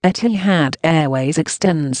Etihad Airways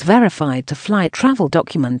extends verified to flight travel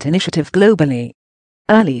document initiative globally.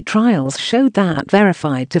 Early trials showed that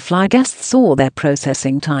verified to fly guests saw their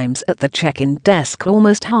processing times at the check-in desk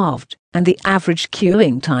almost halved, and the average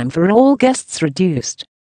queuing time for all guests reduced.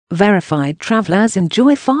 Verified travelers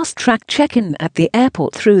enjoy fast-track check-in at the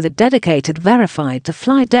airport through the dedicated verified to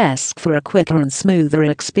fly desk for a quicker and smoother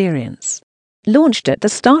experience. Launched at the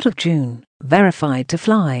start of June, Verified to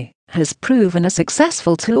Fly has proven a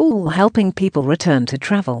successful tool helping people return to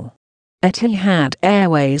travel. Etihad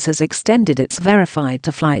Airways has extended its Verified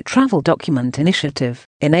to Fly travel document initiative,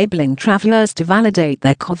 enabling travelers to validate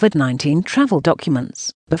their COVID-19 travel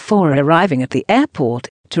documents before arriving at the airport,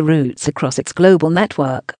 to routes across its global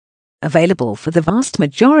network. Available for the vast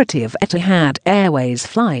majority of Etihad Airways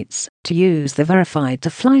flights, to use the Verified to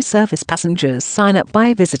Fly service, passengers sign up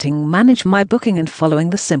by visiting Manage My Booking and following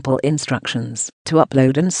the simple instructions to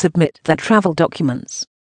upload and submit their travel documents.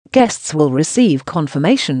 Guests will receive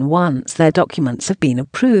confirmation once their documents have been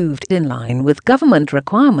approved in line with government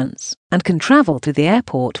requirements, and can travel to the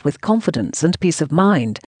airport with confidence and peace of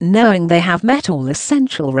mind, knowing they have met all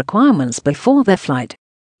essential requirements before their flight.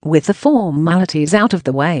 With the formalities out of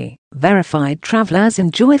the way, verified travelers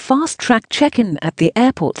enjoy fast-track check-in at the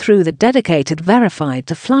airport through the dedicated Verified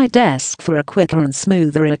to Fly desk for a quicker and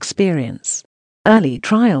smoother experience. Early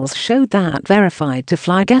trials showed that Verified to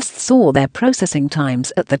Fly guests saw their processing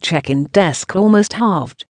times at the check-in desk almost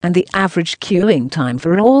halved, and the average queuing time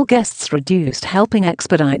for all guests reduced, helping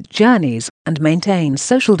expedite journeys and maintain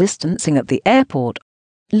social distancing at the airport.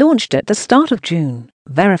 Launched at the start of June,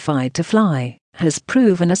 Verified to Fly has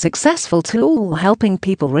proven a successful tool helping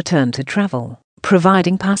people return to travel,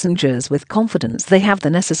 providing passengers with confidence they have the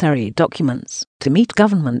necessary documents to meet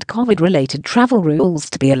government COVID-related travel rules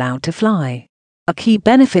to be allowed to fly. A key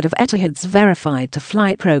benefit of Etihad's Verified to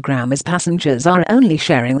Fly program is passengers are only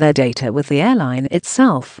sharing their data with the airline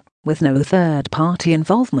itself, with no third-party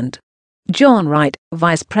involvement. John Wright,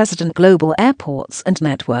 Vice President Global Airports and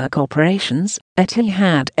Network Operations,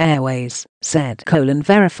 Etihad Airways, said,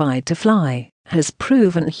 Verified to Fly has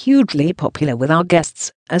proven hugely popular with our guests,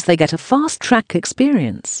 as they get a fast-track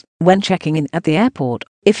experience when checking in at the airport,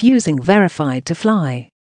 if using Verified to Fly.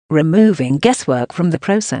 Removing guesswork from the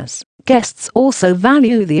process, guests also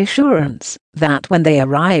value the assurance that when they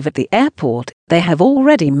arrive at the airport, they have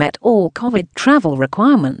already met all COVID travel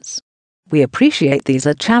requirements. We appreciate these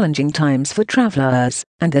are challenging times for travelers,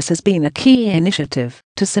 and this has been a key initiative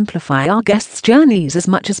to simplify our guests' journeys as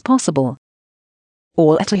much as possible.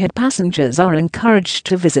 All Etihad passengers are encouraged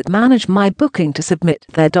to visit Manage My Booking to submit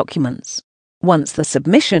their documents. Once the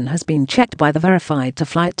submission has been checked by the Verified to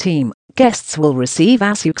Fly team, guests will receive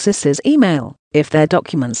ASUXIS's email if their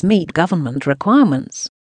documents meet government requirements.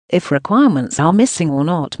 If requirements are missing or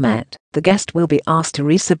not met, the guest will be asked to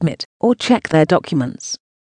resubmit or check their documents.